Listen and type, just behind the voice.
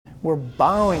We're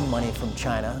borrowing money from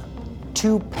China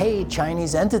to pay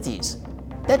Chinese entities.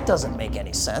 That doesn't make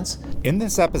any sense. In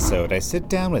this episode, I sit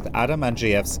down with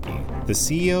Andrzejewski, the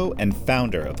CEO and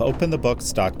founder of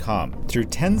OpenTheBooks's.com. Through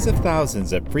tens of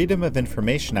thousands of Freedom of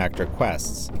Information Act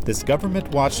requests, this government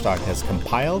watchdog has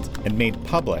compiled and made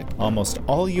public almost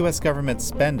all U.S. government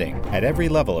spending at every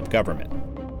level of government.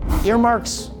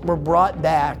 Earmarks were brought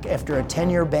back after a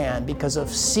 10-year ban because of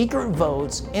secret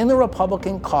votes in the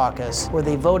Republican caucus where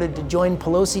they voted to join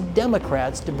Pelosi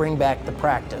Democrats to bring back the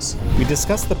practice. We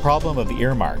discuss the problem of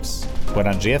earmarks, what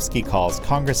Andrzejewski calls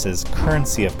Congress's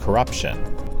currency of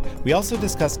corruption. We also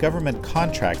discuss government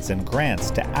contracts and grants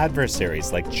to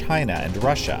adversaries like China and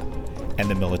Russia, and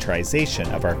the militarization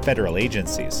of our federal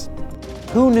agencies.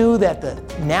 Who knew that the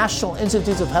National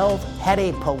Institutes of Health had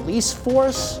a police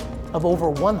force of over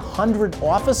 100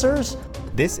 officers?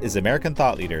 This is American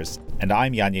Thought Leaders, and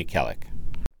I'm Yanya Kellick.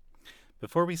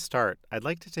 Before we start, I'd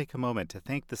like to take a moment to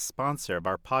thank the sponsor of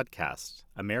our podcast,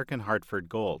 American Hartford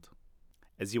Gold.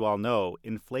 As you all know,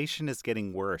 inflation is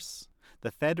getting worse.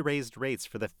 The Fed raised rates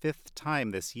for the 5th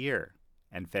time this year,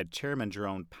 and Fed Chairman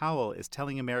Jerome Powell is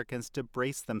telling Americans to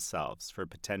brace themselves for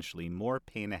potentially more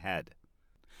pain ahead.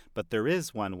 But there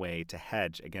is one way to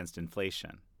hedge against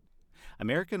inflation.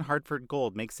 American Hartford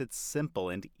Gold makes it simple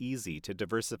and easy to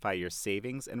diversify your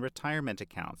savings and retirement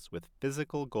accounts with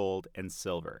physical gold and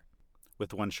silver.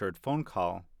 With one short phone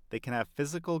call, they can have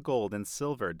physical gold and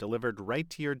silver delivered right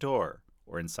to your door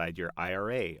or inside your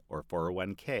IRA or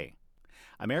 401k.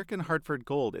 American Hartford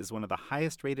Gold is one of the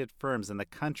highest-rated firms in the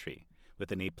country,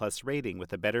 with an A+ rating with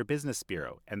the Better Business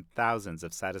Bureau and thousands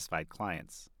of satisfied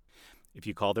clients. If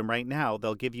you call them right now,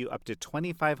 they'll give you up to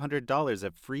 $2,500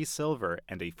 of free silver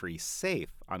and a free safe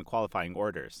on qualifying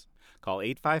orders. Call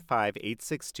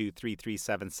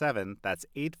 855-862-3377, that's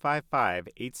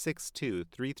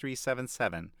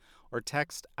 855-862-3377, or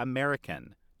text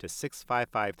AMERICAN to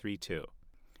 65532.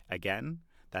 Again,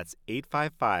 that's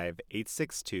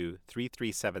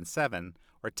 855-862-3377,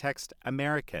 or text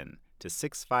AMERICAN to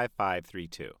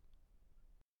 65532.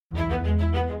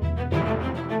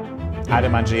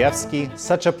 Adam Andrzejewski,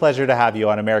 such a pleasure to have you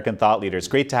on American Thought Leaders.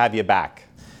 Great to have you back.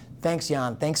 Thanks,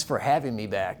 Jan. Thanks for having me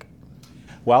back.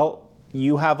 Well,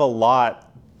 you have a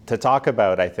lot to talk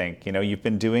about, I think. You've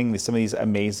been doing some of these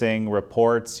amazing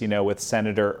reports, with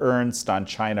Senator Ernst on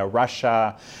China,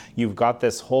 Russia. You've got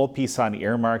this whole piece on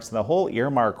earmarks, and the whole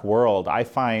earmark world,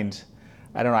 I'm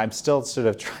still sort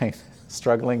of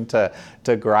struggling to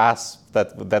grasp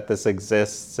that this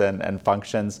exists and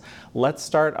functions. Let's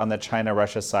start on the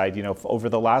China-Russia side. Over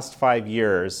the last 5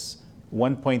 years,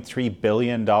 $1.3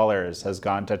 billion has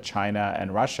gone to China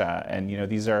and Russia, and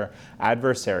these are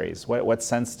adversaries. What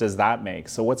sense does that make?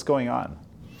 So what's going on?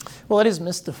 Well, it is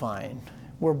mystifying.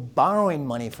 We're borrowing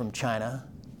money from China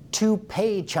to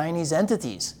pay Chinese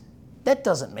entities. That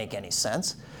doesn't make any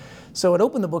sense. So at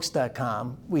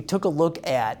OpenTheBooks.com, we took a look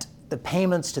at the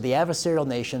payments to the adversarial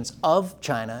nations of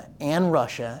China and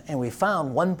Russia, and we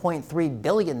found $1.3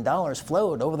 billion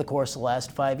flowed over the course of the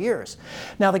last 5 years.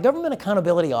 Now, the Government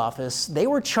Accountability Office, they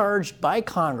were charged by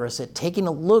Congress at taking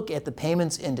a look at the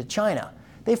payments into China.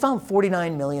 They found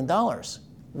 $49 million.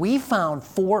 We found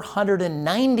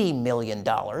 $490 million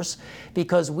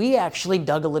because we actually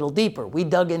dug a little deeper. We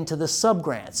dug into the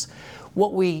subgrants.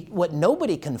 What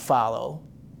nobody can follow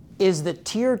is the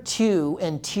Tier 2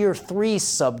 and Tier 3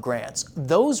 subgrants.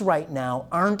 Those right now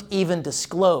aren't even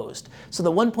disclosed. So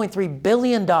the $1.3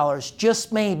 billion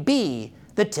just may be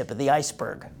the tip of the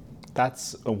iceberg.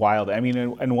 That's wild.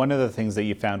 And one of the things that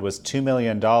you found was $2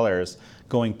 million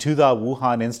going to the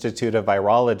Wuhan Institute of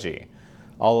Virology.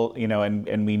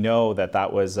 And we know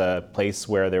that was a place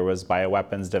where there was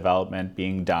bioweapons development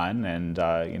being done and,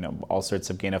 all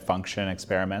sorts of gain-of-function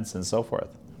experiments and so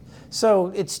forth. So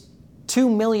it's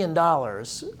 $2 million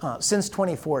since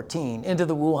 2014 into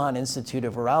the Wuhan Institute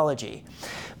of Virology.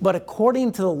 But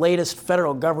according to the latest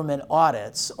federal government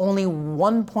audits, only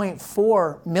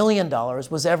 $1.4 million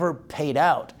was ever paid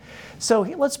out. So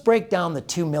let's break down the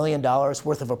 $2 million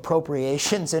worth of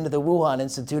appropriations into the Wuhan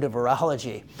Institute of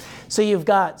Virology. So you've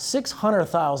got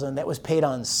 $600,000 that was paid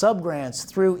on subgrants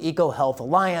through EcoHealth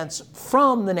Alliance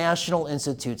from the National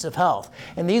Institutes of Health.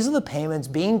 And these are the payments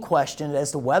being questioned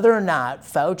as to whether or not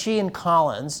Fauci and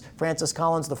Collins, Francis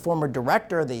Collins, the former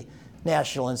director of the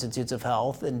National Institutes of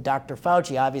Health, and Dr.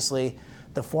 Fauci, obviously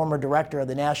the former director of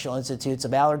the National Institutes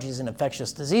of Allergies and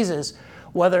Infectious Diseases,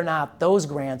 whether or not those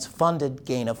grants funded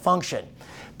gain of function.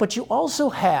 But you also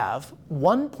have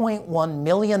 $1.1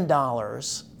 million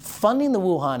funding the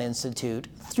Wuhan Institute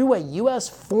through a U.S.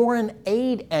 foreign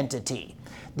aid entity,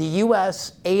 the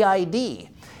USAID.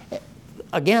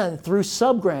 again, through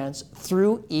subgrants,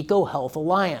 through EcoHealth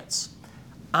Alliance.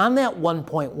 On that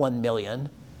 1.1 million,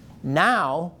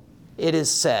 now it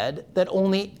is said that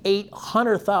only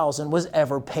 800,000 was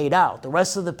ever paid out. The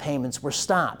rest of the payments were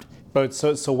stopped. But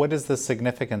so what is the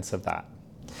significance of that?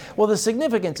 Well, the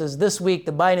significance is this week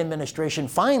the Biden administration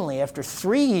finally, after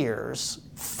 3 years,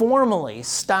 formally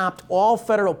stopped all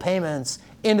federal payments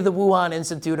into the Wuhan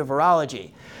Institute of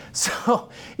Virology. So,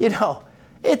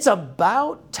 it's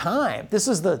about time. This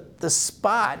is the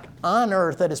spot on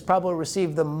Earth that has probably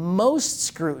received the most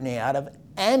scrutiny out of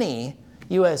any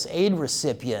U.S. aid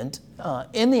recipient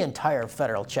in the entire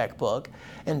federal checkbook.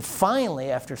 And finally,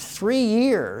 after 3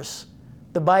 years,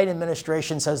 the Biden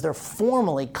administration says they're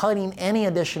formally cutting any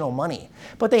additional money.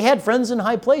 But they had friends in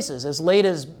high places. As late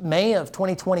as May of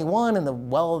 2021, in the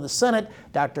well of the Senate,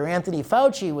 Dr. Anthony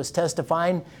Fauci was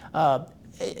testifying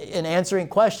in answering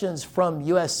questions from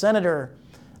U.S. Senator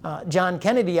John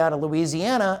Kennedy out of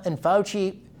Louisiana, and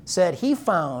Fauci said he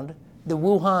found the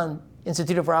Wuhan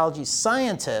Institute of Virology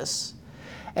scientists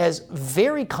as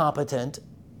very competent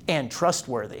and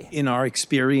trustworthy. In our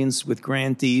experience with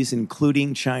grantees,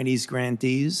 including Chinese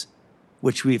grantees,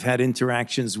 which we've had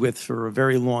interactions with for a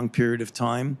very long period of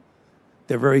time,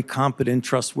 they're very competent,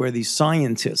 trustworthy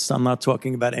scientists. I'm not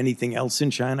talking about anything else in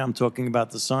China. I'm talking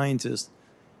about the scientists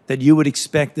that you would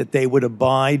expect that they would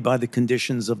abide by the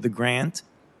conditions of the grant,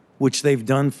 which they've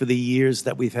done for the years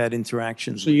that we've had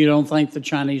interactions So with. you don't think the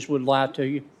Chinese would lie to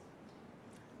you?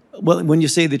 Well, when you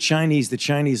say the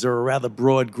Chinese are a rather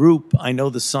broad group. I know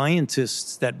the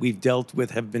scientists that we've dealt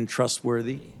with have been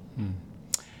trustworthy.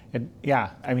 It's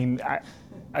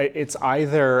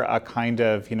either a kind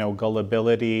of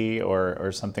gullibility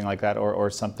or something like that, or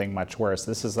something much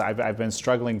worse. I've been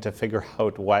struggling to figure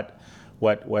out what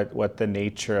the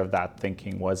nature of that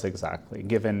thinking was exactly,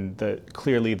 given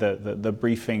clearly the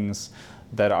briefings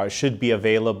that should be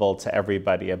available to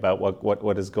everybody about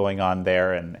what is going on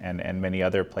there and many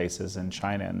other places in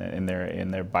China and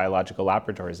in their biological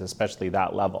laboratories, especially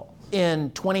that level.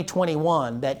 In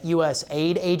 2021, that U.S.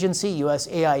 aid agency,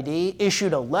 USAID,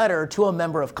 issued a letter to a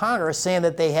member of Congress saying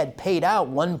that they had paid out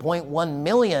 $1.1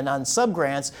 million on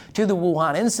subgrants to the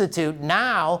Wuhan Institute.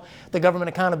 Now, the Government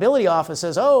Accountability Office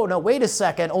says, oh, no, wait a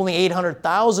second, only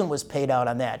 $800,000 was paid out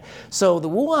on that. So the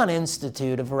Wuhan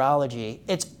Institute of Virology,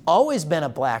 it's always been a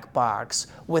black box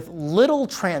with little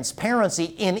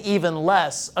transparency and even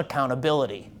less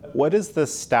accountability. What is the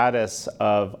status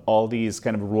of all these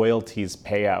kind of royalties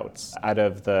payouts out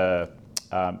of the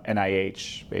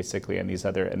NIH, basically, and these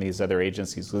other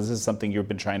agencies? This is something you've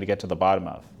been trying to get to the bottom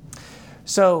of.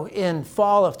 So in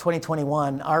fall of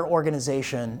 2021, our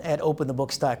organization at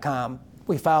OpenTheBooks.com,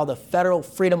 we filed a Federal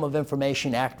Freedom of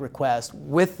Information Act request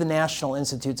with the National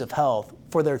Institutes of Health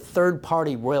for their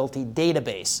third-party royalty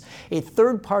database. A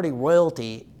third-party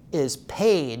royalty is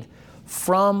paid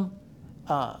from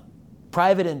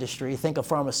private industry, think a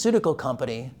pharmaceutical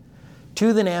company,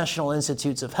 to the National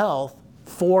Institutes of Health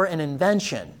for an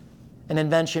invention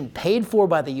paid for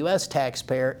by the U.S.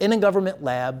 taxpayer in a government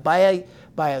lab by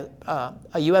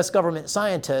a U.S. government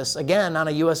scientist, again, on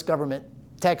a U.S. government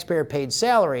taxpayer-paid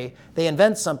salary. They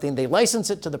invent something, they license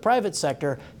it to the private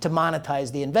sector to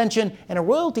monetize the invention, and a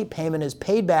royalty payment is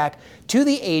paid back to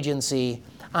the agency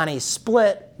on a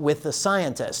split with the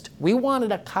scientist. We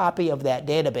wanted a copy of that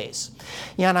database.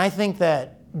 And I think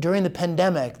that during the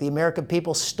pandemic, the American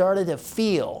people started to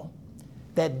feel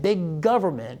that big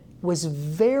government was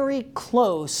very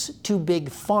close to big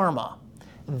pharma.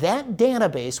 That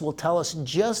database will tell us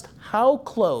just how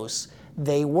close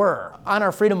they were. On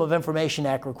our Freedom of Information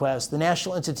Act request, the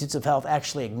National Institutes of Health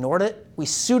actually ignored it. We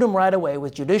sued them right away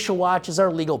with Judicial Watch as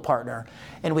our legal partner,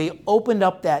 and we opened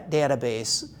up that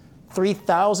database,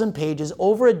 3,000 pages,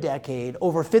 over a decade,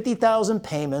 over 50,000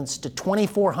 payments to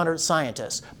 2,400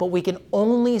 scientists. But we can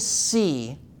only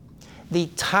see the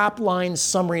top-line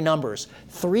summary numbers.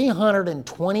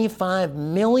 $325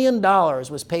 million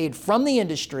was paid from the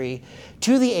industry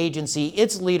to the agency,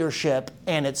 its leadership,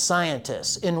 and its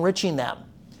scientists, enriching them.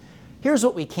 Here's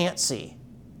what we can't see.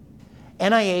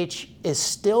 NIH is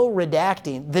still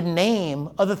redacting the name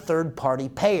of the third-party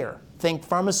payer. Think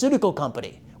pharmaceutical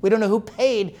company. We don't know who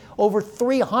paid over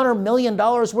 $300 million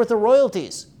worth of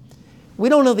royalties. We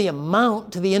don't know the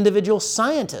amount to the individual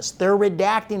scientist. They're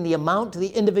redacting the amount to the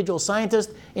individual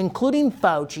scientist, including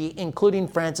Fauci, including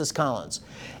Francis Collins.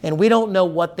 And we don't know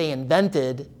what they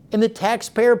invented in the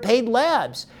taxpayer-paid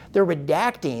labs. They're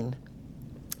redacting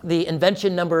the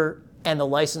invention number and the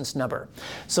license number.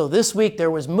 So this week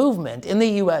there was movement in the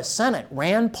U.S. Senate.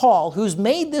 Rand Paul, who's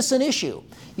made this an issue.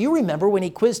 You remember when he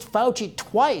quizzed Fauci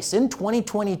twice in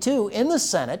 2022 in the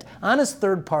Senate on his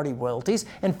third-party royalties,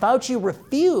 and Fauci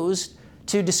refused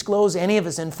to disclose any of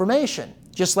his information,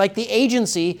 just like the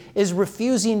agency is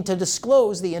refusing to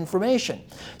disclose the information.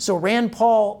 So Rand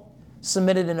Paul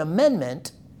submitted an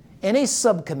amendment in a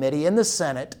subcommittee in the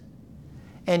Senate,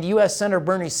 and U.S. Senator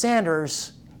Bernie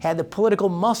Sanders had the political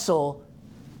muscle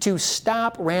to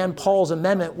stop Rand Paul's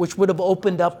amendment, which would have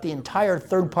opened up the entire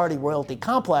third-party royalty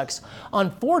complex.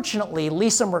 Unfortunately,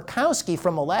 Lisa Murkowski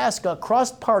from Alaska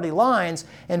crossed party lines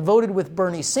and voted with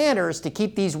Bernie Sanders to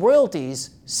keep these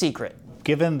royalties secret.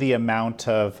 Given the amount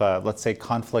of, let's say,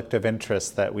 conflict of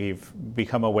interest that we've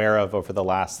become aware of over the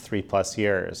last 3+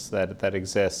 years that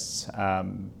exists,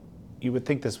 you would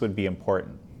think this would be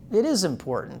important. It is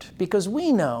important because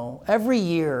we know every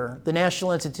year the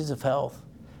National Institutes of Health,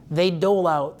 they dole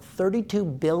out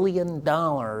 $32 billion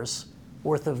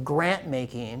worth of grant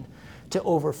making to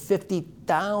over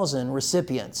 50,000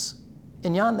 recipients.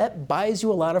 And Jan, that buys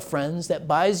you a lot of friends, that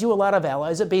buys you a lot of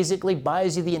allies, it basically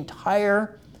buys you the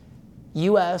entire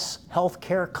U.S.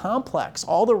 healthcare complex.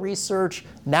 All the research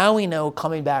now we know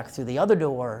coming back through the other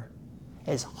door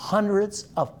is hundreds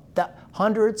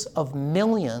of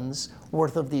millions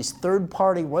worth of these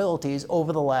third-party royalties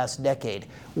over the last decade.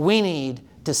 We need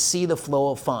to see the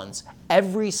flow of funds.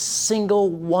 Every single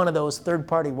one of those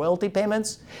third-party royalty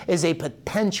payments is a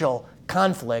potential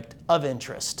conflict of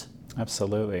interest.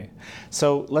 Absolutely.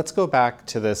 So let's go back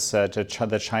to this, to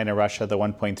the China-Russia, the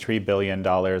 $1.3 billion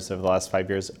over the last 5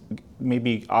 years.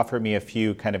 Maybe offer me a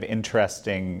few kind of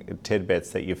interesting tidbits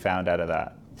that you found out of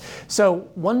that. So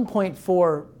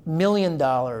 $1.4 million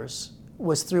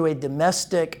was through a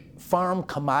domestic farm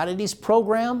commodities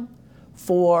program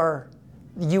for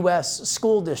U.S.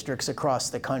 school districts across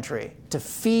the country to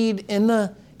feed in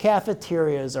the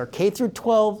cafeterias our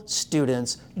K-12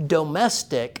 students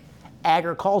domestic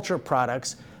agriculture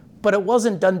products, but it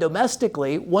wasn't done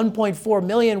domestically. 1.4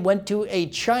 million went to a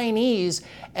Chinese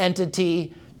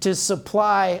entity to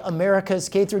supply America's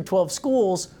K-12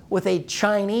 schools with a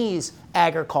Chinese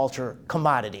agriculture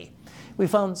commodity. We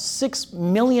found $6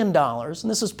 million, and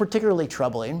this is particularly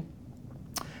troubling,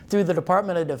 through the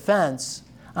Department of Defense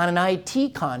on an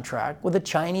IT contract with a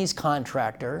Chinese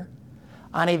contractor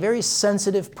on a very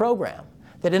sensitive program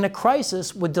that in a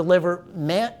crisis would deliver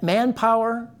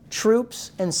manpower,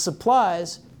 troops, and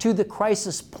supplies to the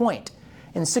crisis point.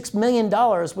 And $6 million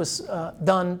was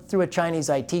done through a Chinese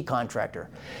IT contractor.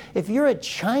 If you're a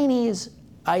Chinese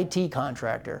IT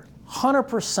contractor,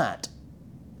 100%,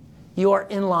 you are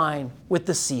in line with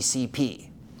the CCP.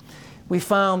 We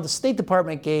found the State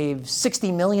Department gave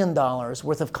 $60 million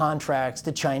worth of contracts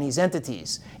to Chinese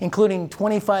entities, including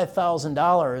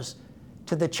 $25,000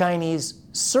 to the Chinese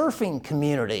surfing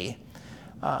community,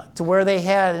 to where they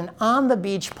had an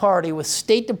on-the-beach party with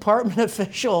State Department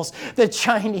officials, the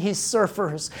Chinese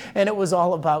surfers, and it was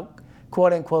all about,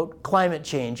 quote-unquote, climate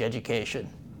change education.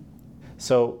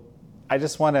 So I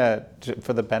just want to,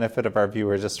 for the benefit of our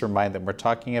viewers, just remind them, we're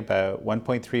talking about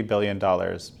 $1.3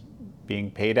 billion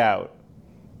being paid out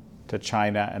to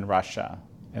China and Russia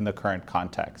in the current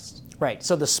context. Right,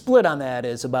 so the split on that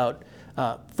is about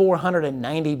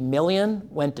 $490 million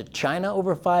went to China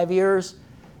over 5 years,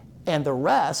 and the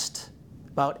rest,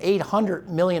 about $800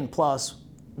 million plus,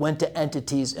 went to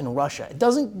entities in Russia. It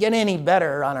doesn't get any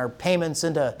better on our payments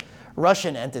into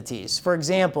Russian entities. For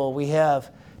example, we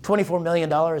have $24 million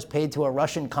paid to a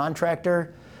Russian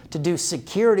contractor to do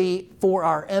security for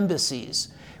our embassies.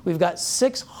 We've got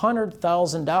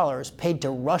 $600,000 paid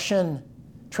to Russian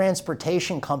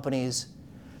transportation companies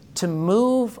to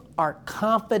move our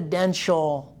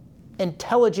confidential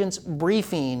intelligence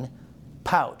briefing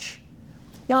pouch.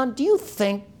 Jan, do you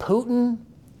think Putin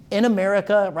in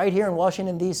America, right here in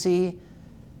Washington, D.C.,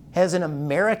 has an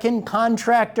American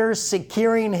contractor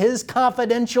securing his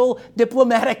confidential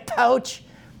diplomatic pouch?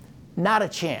 Not a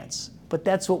chance, but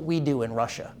that's what we do in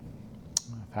Russia.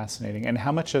 Fascinating. And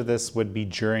how much of this would be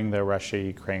during the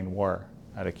Russia-Ukraine war,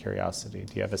 out of curiosity?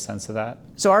 Do you have a sense of that?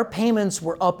 So our payments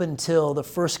were up until the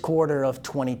first quarter of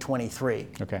 2023.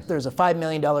 Okay. There's a $5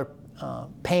 million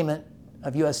payment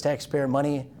of U.S. taxpayer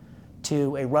money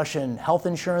to a Russian health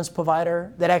insurance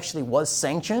provider that actually was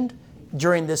sanctioned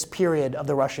during this period of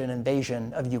the Russian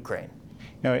invasion of Ukraine.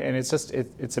 No, and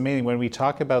it's amazing when we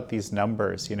talk about these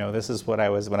numbers. You know, this is what I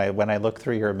was when I look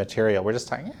through your material. We're just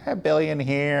talking a billion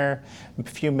here, a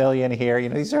few million here. You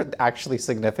know, these are actually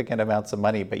significant amounts of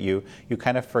money, but you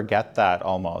kind of forget that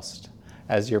almost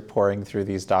as you're pouring through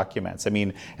these documents. I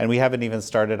mean, and we haven't even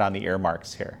started on the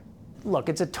earmarks here. look,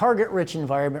 it's a target-rich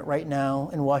environment right now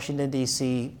in Washington,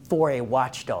 D.C. for a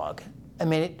watchdog. I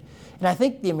mean, and I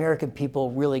think the American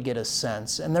people really get a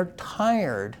sense, and they're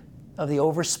tired of the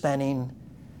overspending.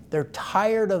 They're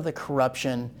tired of the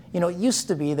corruption. You know, it used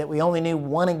to be that we only knew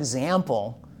one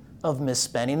example of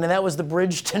misspending, and that was the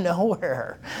bridge to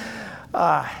nowhere.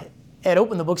 At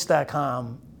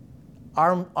OpenTheBooks.com,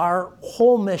 our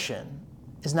whole mission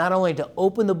is not only to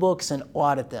open the books and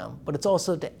audit them, but it's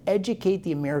also to educate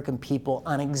the American people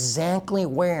on exactly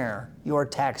where your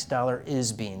tax dollar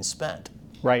is being spent.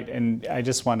 Right, and I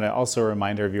just want to also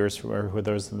remind our viewers, who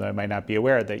those that might not be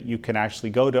aware, that you can actually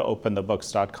go to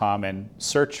OpenTheBooks.com and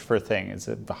search for things.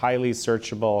 It's a highly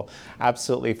searchable,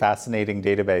 absolutely fascinating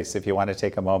database if you want to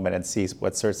take a moment and see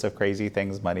what sorts of crazy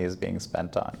things money is being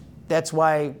spent on. That's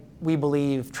why we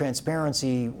believe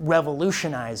transparency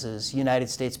revolutionizes United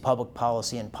States public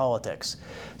policy and politics.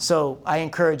 So I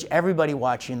encourage everybody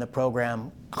watching the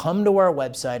program, come to our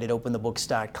website at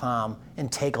OpenTheBooks.com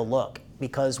and take a look,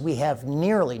 because we have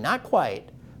nearly, not quite,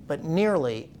 but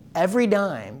nearly every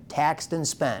dime taxed and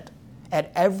spent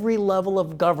at every level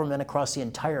of government across the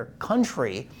entire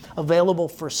country available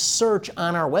for search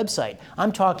on our website.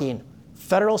 I'm talking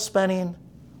federal spending,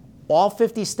 all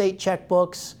 50 state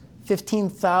checkbooks,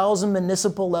 15,000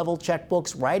 municipal level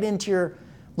checkbooks right into your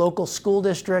local school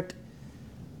district,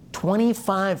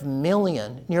 25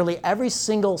 million, nearly every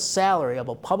single salary of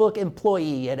a public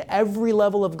employee at every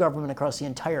level of government across the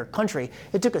entire country.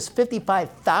 It took us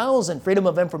 55,000 Freedom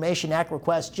of Information Act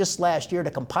requests just last year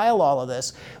to compile all of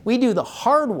this. We do the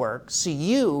hard work so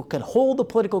you can hold the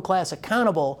political class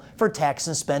accountable for tax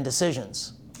and spend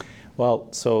decisions. Well,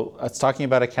 so let's talking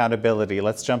about accountability.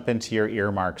 Let's jump into your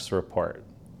earmarks report.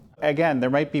 Again, there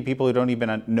might be people who don't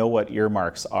even know what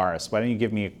earmarks are. So why don't you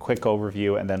give me a quick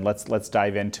overview, and then let's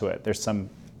dive into it. There's some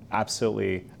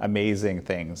absolutely amazing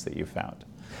things that you found.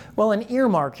 Well, an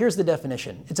earmark, here's the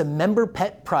definition. It's a member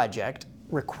pet project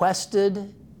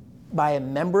requested by a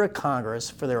member of Congress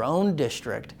for their own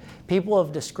district. People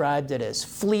have described it as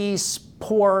fleece,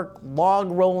 pork,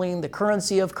 log rolling, the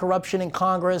currency of corruption in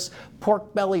Congress,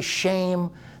 pork belly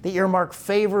shame, the earmark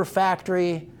favor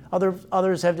factory.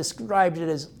 Others have described it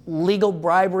as legal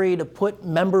bribery to put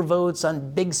member votes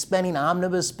on big spending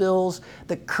omnibus bills,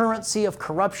 the currency of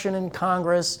corruption in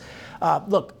Congress.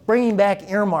 Look, bringing back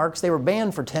earmarks, they were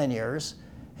banned for 10 years,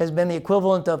 has been the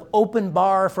equivalent of open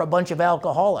bar for a bunch of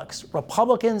alcoholics.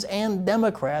 Republicans and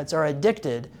Democrats are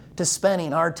addicted to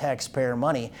spending our taxpayer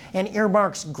money, and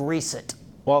earmarks grease it.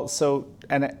 Well,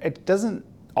 and it doesn't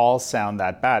all sound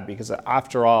that bad, because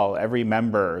after all, every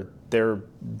member, their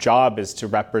job is to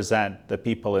represent the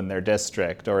people in their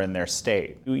district or in their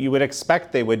state. You would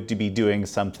expect they would be doing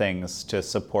some things to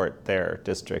support their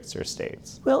districts or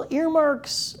states. Well,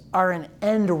 earmarks are an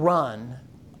end run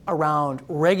around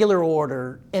regular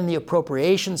order in the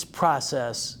appropriations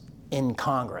process in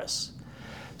Congress.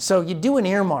 So you do an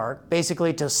earmark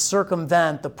basically to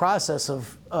circumvent the process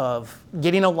of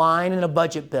getting a line in a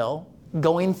budget bill,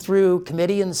 going through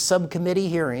committee and subcommittee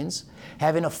hearings,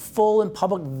 having a full and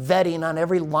public vetting on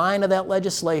every line of that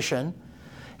legislation,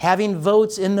 having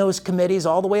votes in those committees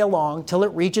all the way along till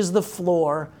it reaches the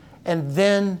floor, and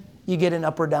then you get an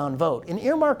up or down vote. An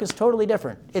earmark is totally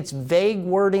different. It's vague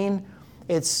wording.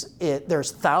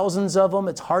 There's thousands of them.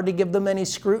 It's hard to give them any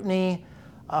scrutiny.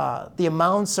 The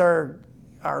amounts are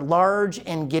large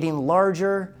and getting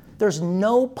larger. There's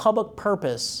no public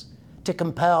purpose to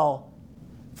compel,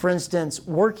 for instance,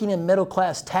 working and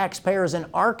middle-class taxpayers in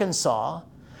Arkansas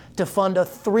to fund a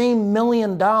 $3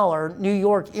 million New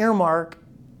York earmark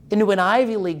into an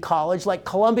Ivy League college like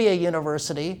Columbia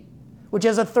University, which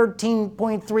has a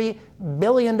 $13.3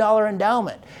 billion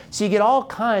endowment. So you get all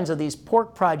kinds of these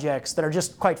pork projects that are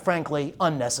just, quite frankly,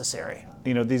 unnecessary.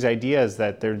 You know, these ideas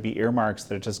that there'd be earmarks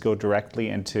that just go directly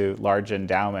into large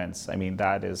endowments, I mean,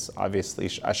 that is obviously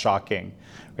a shocking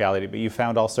reality, but you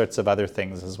found all sorts of other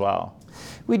things as well.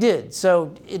 We did.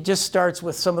 So it just starts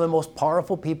with some of the most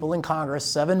powerful people in Congress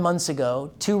 7 months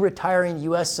ago, 2 retiring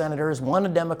U.S. senators, one a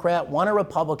Democrat, one a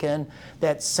Republican,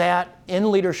 that sat in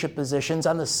leadership positions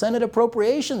on the Senate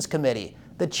Appropriations Committee.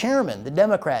 The chairman, the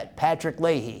Democrat, Patrick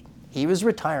Leahy, he was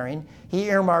retiring. He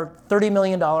earmarked $30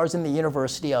 million in the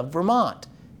University of Vermont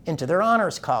into their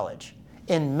honors college.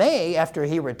 In May, after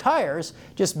he retires,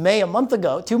 just May 2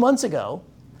 months ago,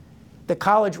 the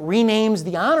college renames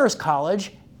the honors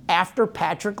college after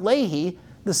Patrick Leahy,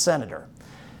 the senator.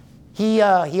 He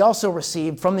also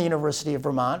received from the University of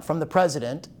Vermont, from the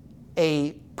president,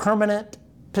 a permanent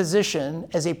position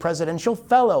as a presidential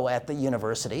fellow at the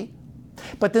university.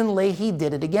 But then Leahy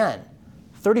did it again.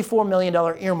 $34 million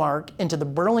earmark into the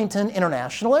Burlington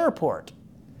International Airport.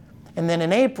 And then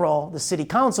in April, the city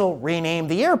council renamed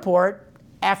the airport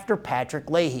after Patrick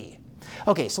Leahy.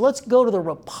 Okay, so let's go to the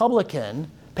Republican,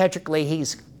 Patrick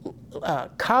Leahy's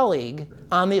colleague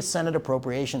on the Senate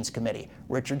Appropriations Committee,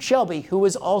 Richard Shelby, who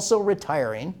is also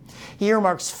retiring. He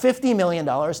earmarks $50 million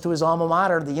to his alma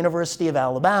mater, the University of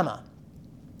Alabama.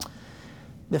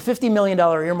 The $50 million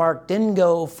earmark didn't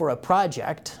go for a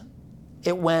project.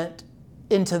 It went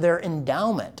into their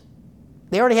endowment.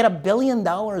 They already had $1 billion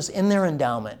in their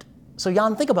endowment. So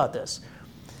Jan, think about this.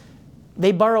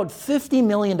 They borrowed $50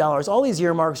 million. All these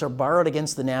earmarks are borrowed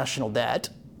against the national debt.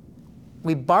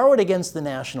 We borrowed against the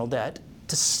national debt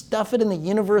to stuff it in the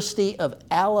University of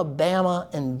Alabama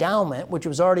endowment, which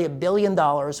was already $1 billion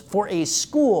for a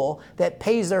school that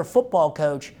pays their football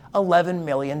coach $11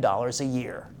 million a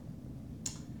year.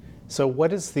 So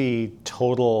what is the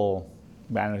total,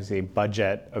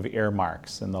 budget of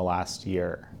earmarks in the last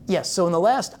year? Yes, so in the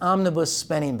last omnibus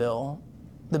spending bill,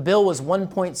 the bill was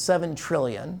 $1.7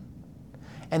 trillion.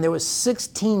 And there was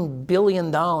 $16 billion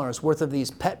worth of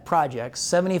these pet projects,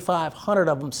 7,500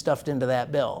 of them stuffed into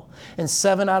that bill. And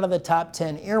 7 out of the top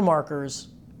 10 earmarkers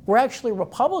were actually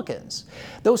Republicans.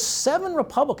 Those 7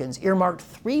 Republicans earmarked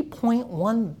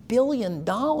 $3.1 billion.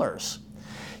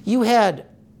 You had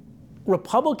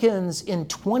Republicans in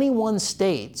 21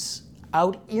 states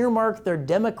out earmark their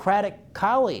Democratic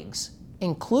colleagues,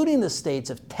 including the states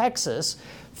of Texas,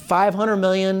 $500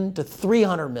 million to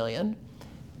 $300 million.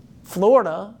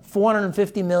 Florida,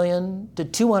 $450 million to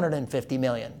 $250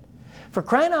 million. For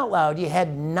crying out loud, you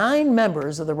had 9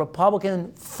 members of the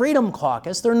Republican Freedom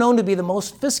Caucus. They're known to be the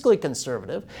most fiscally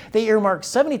conservative. They earmarked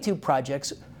 72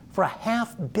 projects for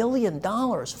 $500 million,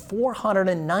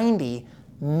 $490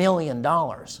 million.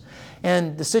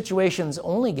 And the situation's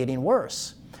only getting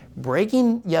worse.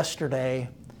 Breaking yesterday,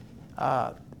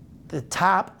 the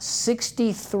top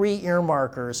 63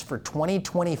 earmarkers for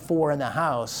 2024 in the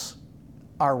House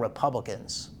are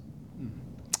Republicans. I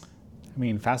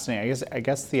mean, fascinating. I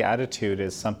guess the attitude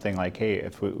is something like, hey,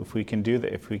 if we can do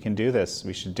this,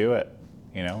 we should do it.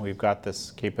 You know, we've got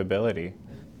this capability.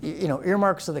 You know,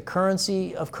 earmarks are the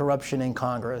currency of corruption in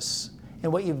Congress.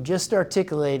 And what you've just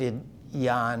articulated,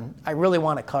 Jan, I really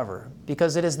want to cover,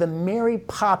 because it is the Mary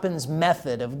Poppins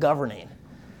method of governing.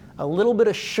 A little bit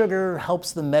of sugar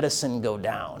helps the medicine go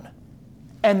down.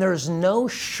 And there's no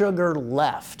sugar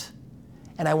left.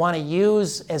 And I want to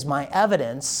use as my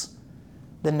evidence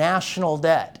the national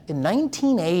debt. In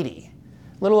 1980,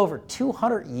 a little over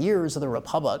 200 years of the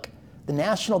Republic, the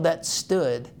national debt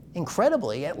stood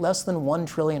incredibly at less than $1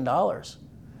 trillion. A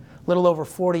little over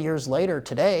 40 years later,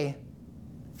 today,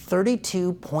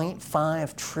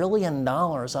 $32.5 trillion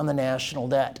on the national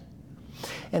debt.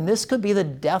 And this could be the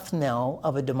death knell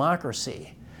of a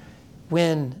democracy.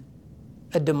 When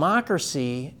a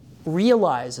democracy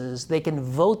realizes they can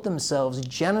vote themselves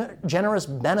generous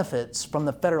benefits from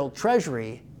the federal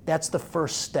treasury, that's the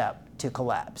first step to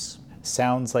collapse.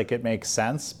 Sounds like it makes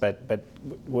sense, but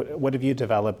what have you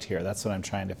developed here? That's what I'm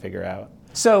trying to figure out.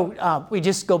 So we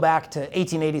just go back to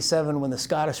 1887 when the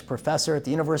Scottish professor at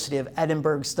the University of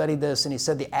Edinburgh studied this, and he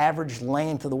said the average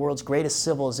length of the world's greatest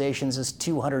civilizations is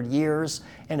 200 years,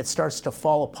 and it starts to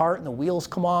fall apart and the wheels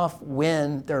come off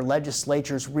when their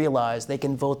legislatures realize they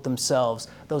can vote themselves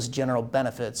those general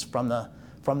benefits from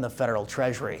the federal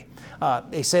treasury.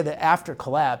 They say that after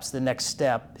collapse, the next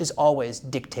step is always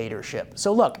dictatorship.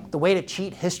 So look, the way to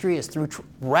cheat history is through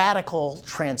radical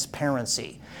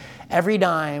transparency. Every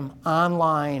dime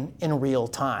online in real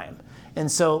time. And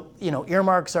so, you know,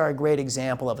 earmarks are a great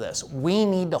example of this. We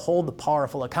need to hold the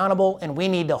powerful accountable, and we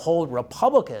need to hold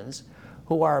Republicans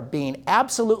who are being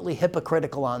absolutely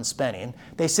hypocritical on spending.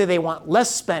 They say they want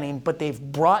less spending, but they've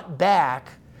brought back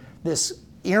this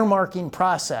earmarking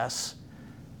process,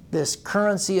 this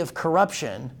currency of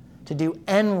corruption, to do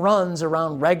end runs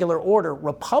around regular order.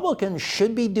 Republicans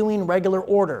should be doing regular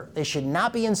order. They should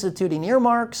not be instituting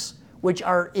earmarks, which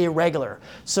are irregular.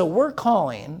 So we're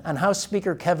calling on House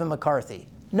Speaker Kevin McCarthy.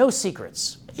 No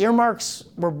secrets. Earmarks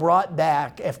were brought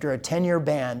back after a 10-year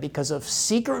ban because of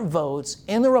secret votes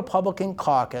in the Republican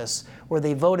caucus where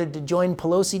they voted to join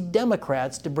Pelosi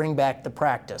Democrats to bring back the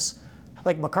practice.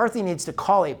 Like, McCarthy needs to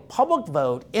call a public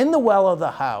vote in the well of the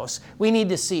House. We need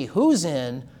to see who's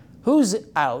in, who's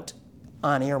out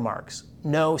on earmarks.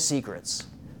 No secrets.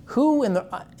 Who in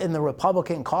the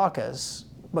Republican caucus,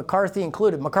 McCarthy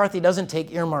included, McCarthy doesn't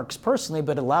take earmarks personally,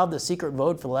 but allowed the secret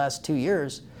vote for the last 2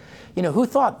 years. You know, who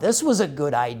thought this was a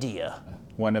good idea?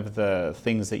 One of the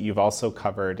things that you've also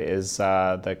covered is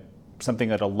the something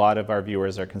that a lot of our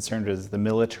viewers are concerned with is the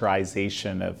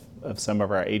militarization of some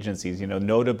of our agencies.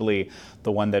 Notably,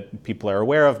 the one that people are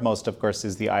aware of most, of course,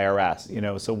 is the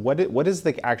IRS. So what is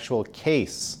the actual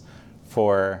case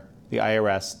for the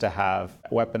IRS to have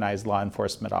weaponized law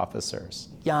enforcement officers?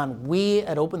 Jan, we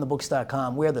at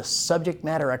OpenTheBooks.com, we're the subject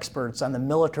matter experts on the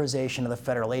militarization of the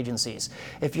federal agencies.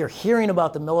 If you're hearing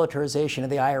about the militarization of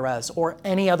the IRS or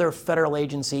any other federal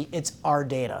agency, it's our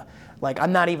data.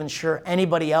 I'm not even sure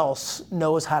anybody else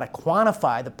knows how to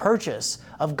quantify the purchase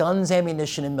of guns,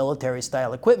 ammunition, and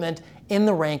military-style equipment in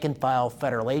the rank-and-file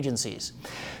federal agencies.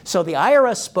 So the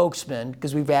IRS spokesman,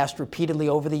 because we've asked repeatedly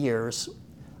over the years,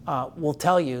 will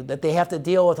tell you that they have to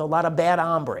deal with a lot of bad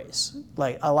hombres,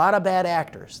 like a lot of bad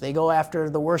actors. They go after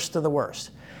the worst of the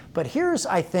worst. But here's,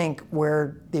 I think,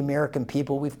 where the American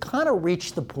people, we've kind of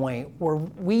reached the point where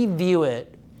we view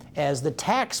it as the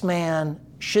tax man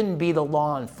shouldn't be the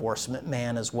law enforcement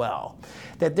man as well.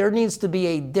 That there needs to be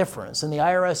a difference, and the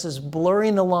IRS is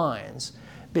blurring the lines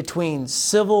between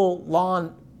civil law,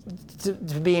 to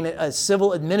being a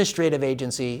civil administrative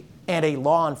agency and a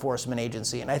law enforcement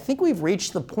agency. And I think we've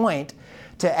reached the point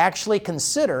to actually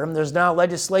consider, and there's now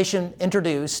legislation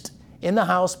introduced in the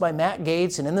House by Matt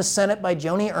Gaetz and in the Senate by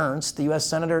Joni Ernst, the U.S.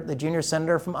 Senator, the junior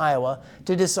senator from Iowa,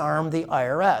 to disarm the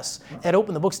IRS. At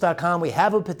OpenTheBooks.com, we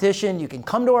have a petition. You can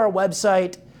come to our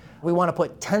website. We want to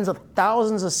put tens of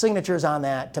thousands of signatures on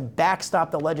that to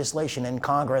backstop the legislation in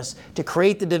Congress to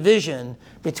create the division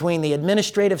between the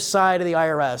administrative side of the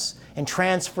IRS and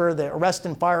transfer the arrest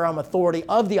and firearm authority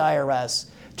of the IRS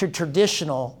to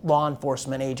traditional law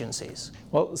enforcement agencies.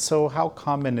 Well, so how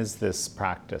common is this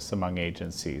practice among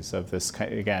agencies of this,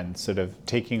 again, sort of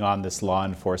taking on this law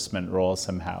enforcement role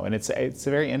somehow? And it's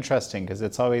very interesting because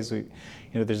it's always,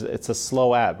 it's a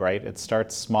slow ebb, right? It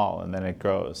starts small and then it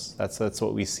grows. That's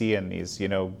what we see in these,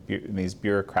 in these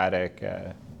bureaucratic,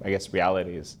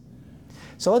 realities.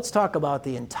 So let's talk about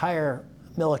the entire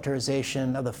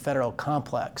militarization of the federal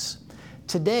complex.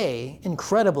 Today,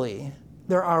 incredibly,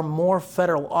 there are more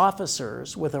federal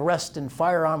officers with arrest and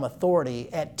firearm authority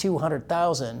at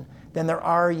 200,000 than there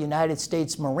are United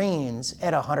States Marines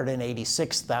at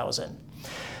 186,000.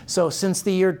 So since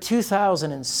the year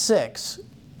 2006,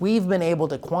 we've been able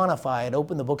to quantify at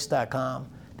OpenTheBooks.com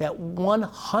that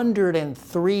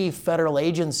 103 federal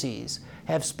agencies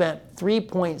have spent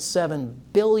 $3.7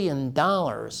 billion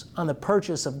on the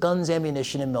purchase of guns,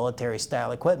 ammunition, and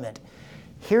military-style equipment.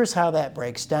 Here's how that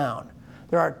breaks down.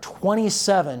 There are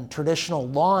 27 traditional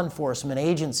law enforcement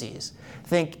agencies.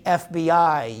 Think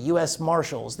FBI, U.S.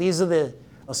 Marshals. These are the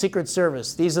Secret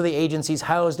Service. These are the agencies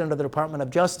housed under the Department of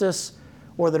Justice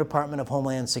or the Department of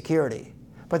Homeland Security.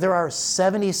 But there are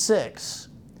 76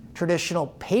 traditional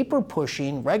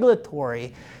paper-pushing,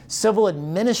 regulatory, civil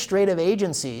administrative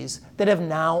agencies that have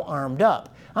now armed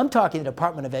up. I'm talking the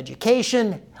Department of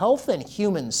Education, Health and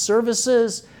Human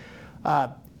Services.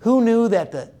 Who knew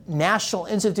that the National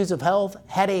Institutes of Health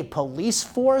had a police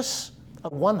force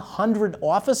of 100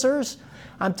 officers?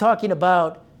 I'm talking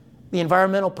about the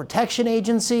Environmental Protection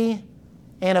Agency,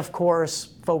 and of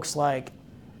course, folks like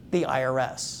the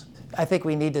IRS. I think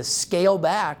we need to scale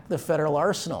back the federal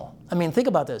arsenal. I mean, think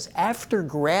about this. After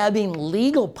grabbing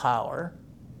legal power,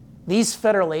 these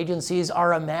federal agencies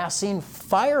are amassing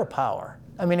firepower.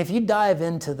 I mean, if you dive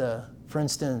into for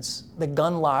instance, the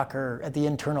gun locker at the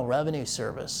Internal Revenue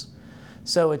Service.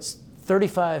 So it's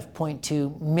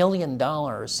 $35.2 million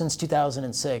since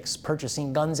 2006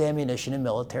 purchasing guns, ammunition, and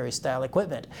military-style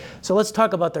equipment. So let's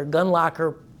talk about their gun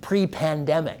locker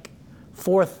pre-pandemic.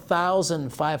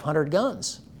 4,500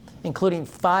 guns, including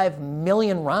 5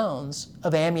 million rounds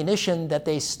of ammunition that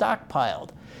they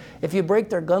stockpiled. If you break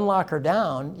their gun locker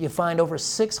down, you find over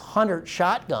 600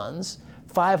 shotguns,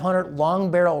 500 long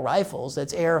barrel rifles,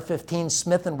 that's AR-15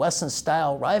 Smith & Wesson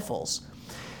style rifles.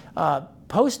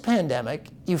 Post-pandemic,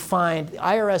 you find the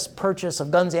IRS purchase of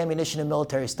guns, ammunition, and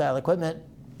military style equipment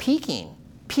peak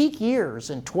years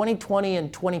in 2020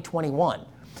 and 2021.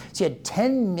 So you had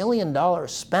 $10 million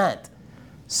spent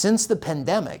since the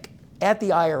pandemic at the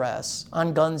IRS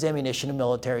on guns, ammunition, and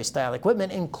military style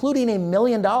equipment, including $1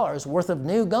 million worth of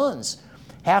new guns.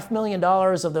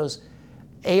 $500,000 of those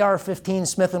AR-15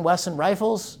 Smith & Wesson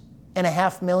rifles and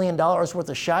 $500,000 worth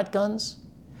of shotguns.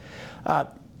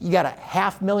 You got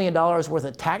 $500,000 worth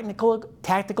of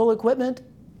tactical equipment.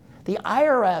 The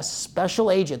IRS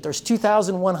special agent, there's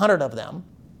 2,100 of them.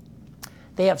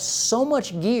 They have so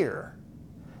much gear,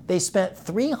 they spent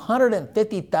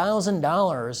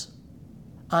 $350,000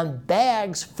 on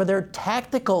bags for their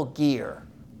tactical gear.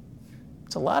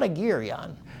 It's a lot of gear,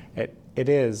 Jan. It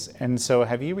is. And so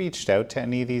have you reached out to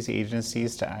any of these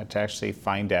agencies to actually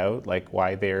find out like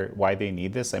why they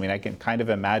need this? I mean, I can kind of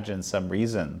imagine some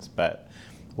reasons, but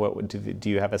do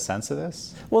you have a sense of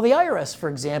this? Well, the IRS, for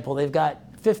example, they've got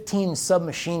 15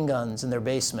 submachine guns in their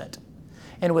basement.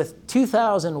 And with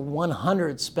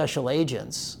 2,100 special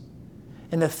agents,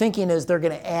 and the thinking is they're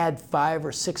going to add 500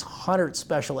 or 600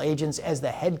 special agents as the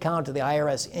headcount of the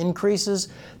IRS increases.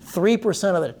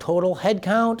 3% of the total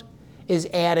headcount is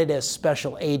added as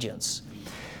special agents.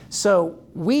 So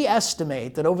we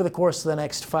estimate that over the course of the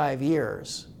next 5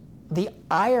 years, the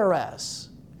IRS,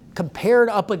 compared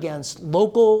up against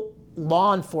local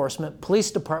law enforcement, police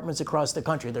departments across the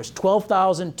country, there's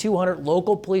 12,200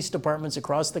 local police departments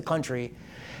across the country,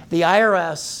 the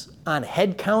IRS on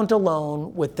headcount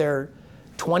alone with their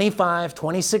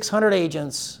 2,600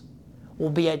 agents will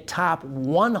be a top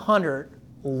 100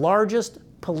 largest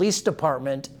police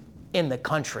department in the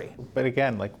country. But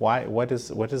again, like why? What is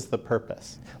the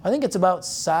purpose? I think it's about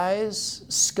size,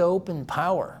 scope, and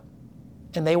power.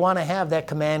 And they want to have that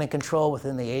command and control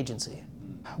within the agency.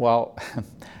 Well,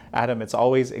 Adam, it's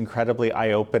always incredibly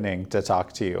eye-opening to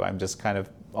talk to you. I'm just kind of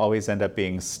always end up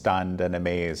being stunned and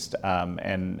amazed.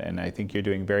 And I think you're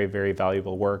doing very, very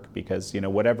valuable work because,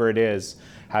 whatever it is,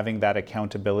 having that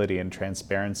accountability and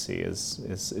transparency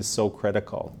is so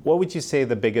critical. What would you say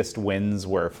the biggest wins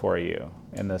were for you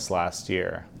in this last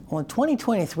year? Well, in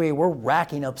 2023, we're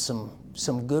racking up some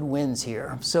good wins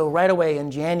here. So right away in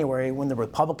January, when the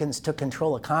Republicans took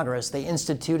control of Congress, they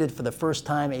instituted for the first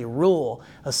time a rule,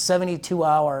 a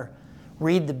 72-hour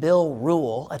read the bill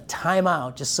rule, a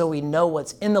timeout, just so we know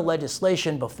what's in the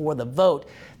legislation before the vote.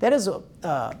 That is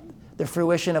the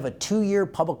fruition of a 2-year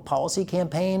public policy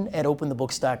campaign at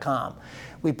OpenTheBooks's.com.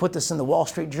 We put this in the Wall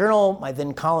Street Journal, my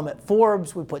then column at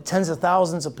Forbes. We put tens of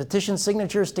thousands of petition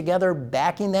signatures together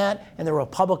backing that, and the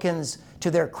Republicans,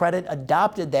 to their credit,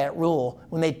 adopted that rule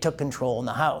when they took control in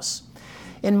the House.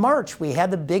 In March, we had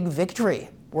the big victory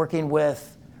working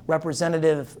with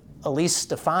Representative Elise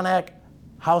Stefanik,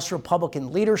 House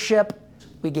Republican leadership.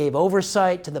 We gave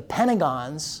oversight to the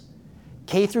Pentagon's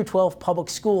K-12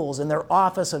 public schools and their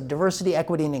Office of Diversity,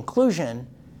 Equity, and Inclusion.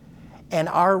 And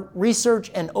our research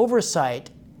and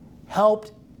oversight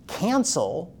helped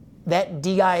cancel that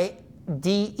DEI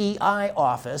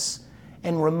office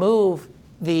and remove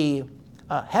the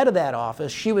head of that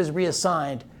office. She was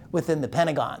reassigned within the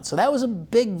Pentagon. So that was a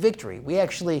big victory. We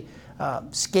actually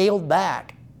scaled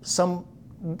back some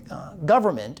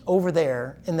government over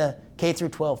there in the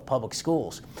K-12 public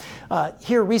schools.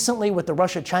 Here recently with the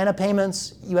Russia-China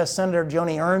payments, U.S. Senator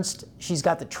Joni Ernst, she's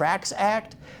got the TRACS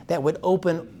Act that would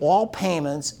open all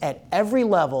payments at every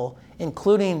level,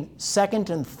 including second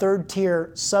and third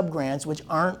tier subgrants, which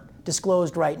aren't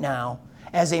disclosed right now,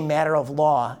 as a matter of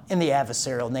law in the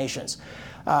adversarial nations.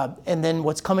 And then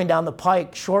what's coming down the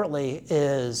pike shortly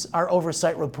is our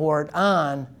oversight report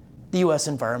on the U.S.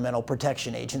 Environmental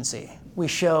Protection Agency. We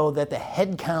show that the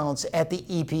headcounts at the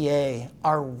EPA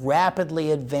are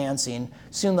rapidly advancing.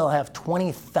 Soon they'll have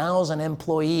 20,000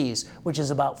 employees, which is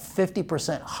about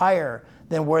 50% higher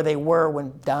than where they were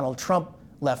when Donald Trump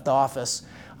left office.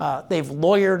 They've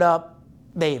lawyered up,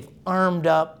 they've armed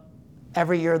up.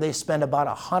 Every year they spend about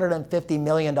 $150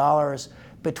 million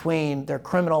between their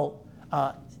criminal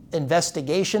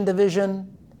investigation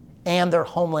division and their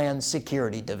Homeland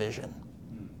Security division.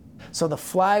 So the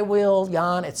flywheel,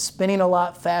 Jan, it's spinning a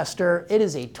lot faster. It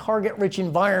is a target-rich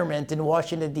environment in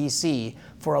Washington, D.C.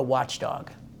 for a watchdog.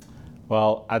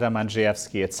 Well, Adam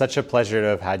Andrzejewski, it's such a pleasure to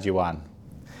have had you on.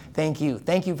 Thank you.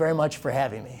 Thank you very much for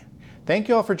having me. Thank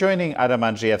you all for joining Adam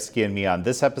Andrzejewski and me on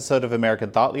this episode of American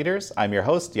Thought Leaders. I'm your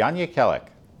host, Andrzejewski.